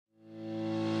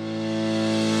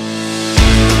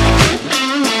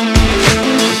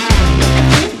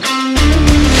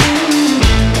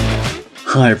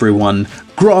Hi everyone,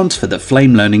 Grant for the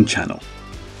Flame Learning channel.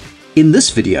 In this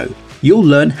video, you'll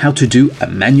learn how to do a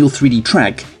manual 3D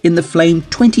track in the Flame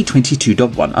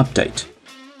 2022.1 update.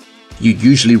 You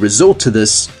usually resort to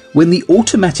this when the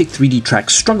automatic 3D track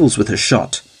struggles with a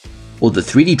shot, or the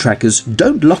 3D trackers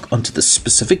don't lock onto the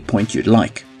specific point you'd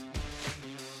like.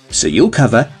 So you'll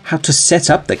cover how to set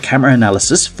up the camera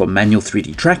analysis for manual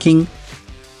 3D tracking,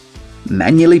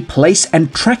 manually place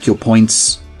and track your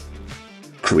points,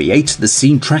 create the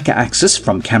scene tracker axis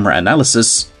from camera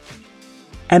analysis,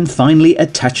 and finally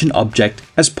attach an object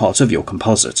as part of your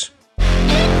composite.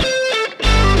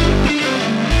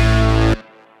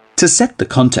 To set the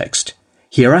context,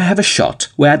 here I have a shot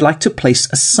where I'd like to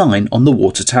place a sign on the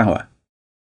water tower.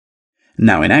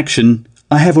 Now in action,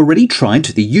 I have already tried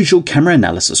the usual camera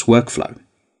analysis workflow.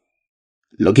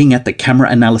 Looking at the camera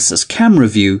analysis camera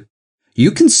view,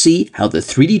 you can see how the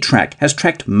 3D track has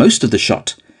tracked most of the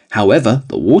shot. However,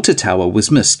 the water tower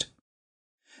was missed.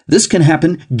 This can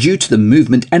happen due to the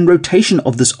movement and rotation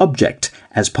of this object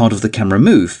as part of the camera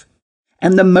move,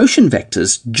 and the motion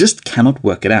vectors just cannot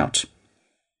work it out.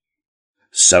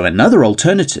 So another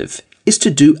alternative is to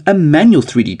do a manual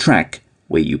 3D track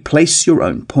where you place your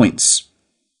own points.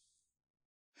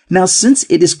 Now, since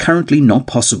it is currently not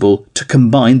possible to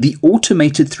combine the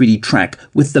automated 3D track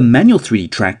with the manual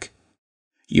 3D track,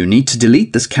 you need to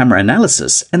delete this camera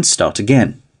analysis and start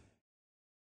again.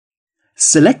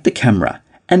 Select the camera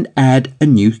and add a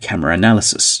new camera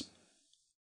analysis.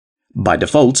 By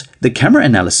default, the camera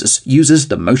analysis uses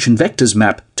the motion vectors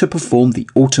map to perform the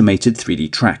automated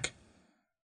 3D track.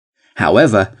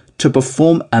 However, to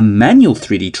perform a manual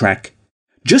 3D track,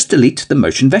 just delete the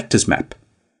motion vectors map.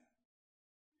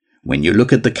 When you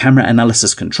look at the camera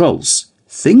analysis controls,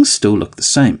 things still look the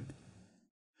same.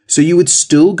 So you would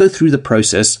still go through the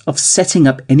process of setting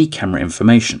up any camera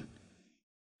information.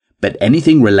 But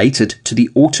anything related to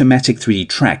the automatic 3D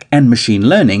track and machine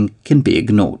learning can be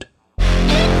ignored.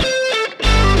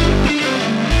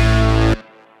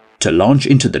 To launch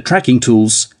into the tracking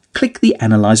tools, click the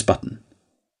Analyze button.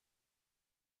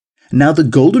 Now the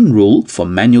golden rule for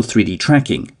manual 3D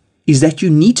tracking is that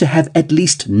you need to have at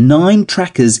least 9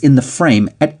 trackers in the frame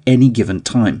at any given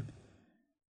time.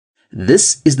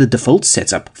 This is the default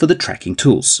setup for the tracking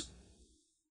tools.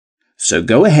 So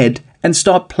go ahead and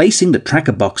start placing the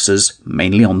tracker boxes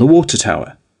mainly on the water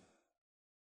tower.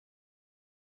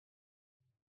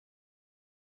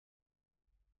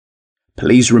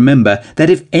 Please remember that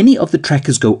if any of the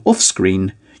trackers go off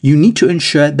screen, you need to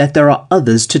ensure that there are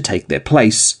others to take their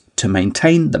place to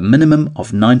maintain the minimum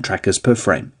of 9 trackers per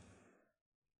frame.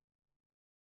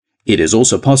 It is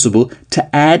also possible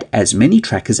to add as many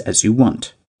trackers as you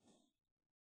want.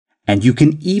 And you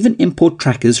can even import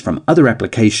trackers from other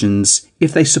applications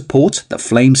if they support the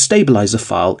Flame Stabilizer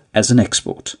file as an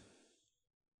export.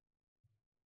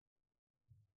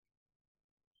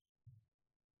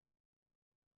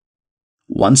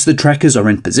 Once the trackers are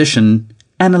in position,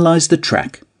 analyze the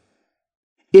track.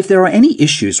 If there are any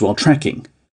issues while tracking,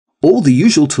 all the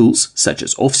usual tools such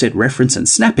as offset reference and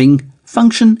snapping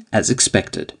function as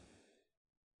expected.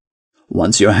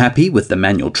 Once you're happy with the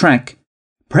manual track,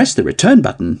 press the return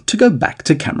button to go back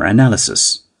to camera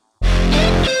analysis.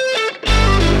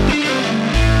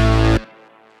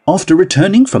 After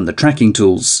returning from the tracking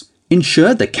tools,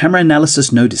 ensure the camera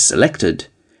analysis node is selected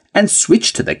and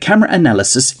switch to the camera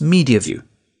analysis media view.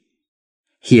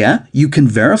 Here, you can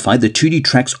verify the 2D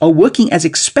tracks are working as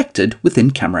expected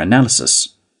within camera analysis.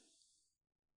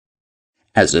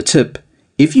 As a tip,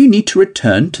 if you need to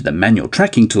return to the manual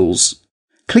tracking tools,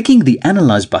 clicking the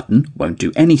Analyze button won't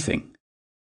do anything.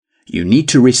 You need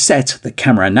to reset the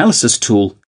camera analysis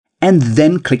tool and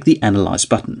then click the Analyze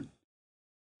button.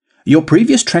 Your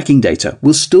previous tracking data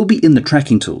will still be in the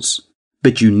tracking tools,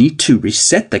 but you need to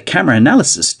reset the camera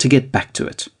analysis to get back to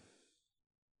it.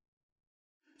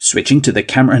 Switching to the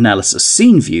camera analysis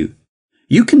scene view,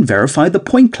 you can verify the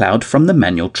point cloud from the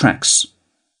manual tracks.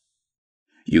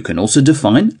 You can also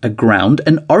define a ground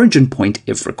and origin point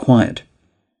if required.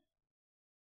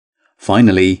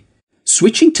 Finally,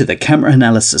 switching to the camera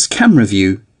analysis camera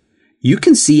view, you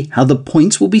can see how the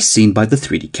points will be seen by the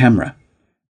 3D camera.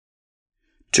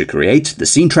 To create the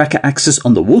scene tracker axis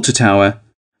on the water tower,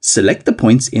 select the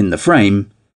points in the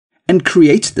frame and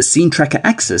create the scene tracker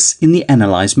axis in the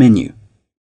Analyze menu.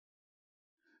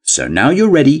 So now you're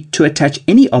ready to attach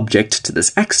any object to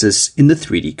this axis in the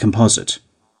 3D composite.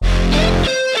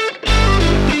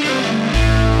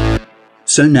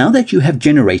 So now that you have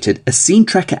generated a scene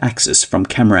tracker axis from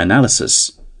camera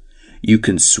analysis, you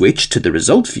can switch to the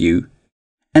result view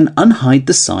and unhide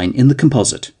the sign in the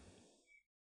composite.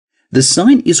 The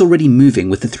sign is already moving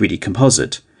with the 3D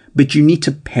composite, but you need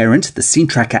to parent the scene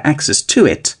tracker axis to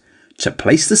it to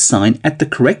place the sign at the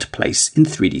correct place in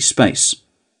 3D space.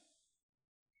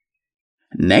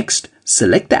 Next,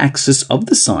 select the axis of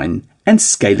the sign and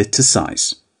scale it to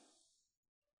size.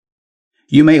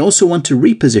 You may also want to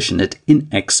reposition it in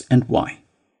X and Y.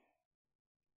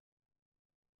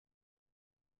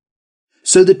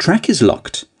 So the track is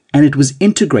locked, and it was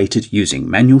integrated using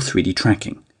manual 3D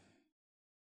tracking.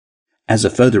 As a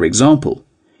further example,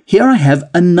 here I have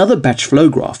another batch flow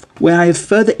graph where I have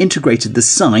further integrated the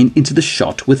sign into the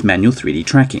shot with manual 3D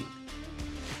tracking.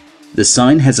 The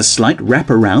sign has a slight wrap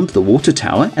around the water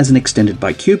tower as an extended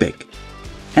bicubic,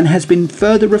 and has been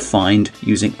further refined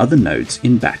using other nodes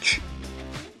in batch.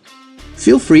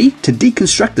 Feel free to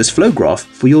deconstruct this flow graph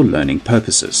for your learning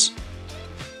purposes.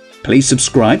 Please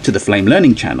subscribe to the Flame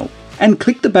Learning channel and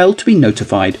click the bell to be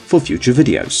notified for future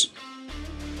videos.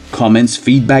 Comments,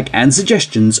 feedback and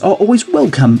suggestions are always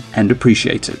welcome and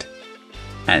appreciated.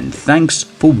 And thanks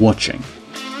for watching.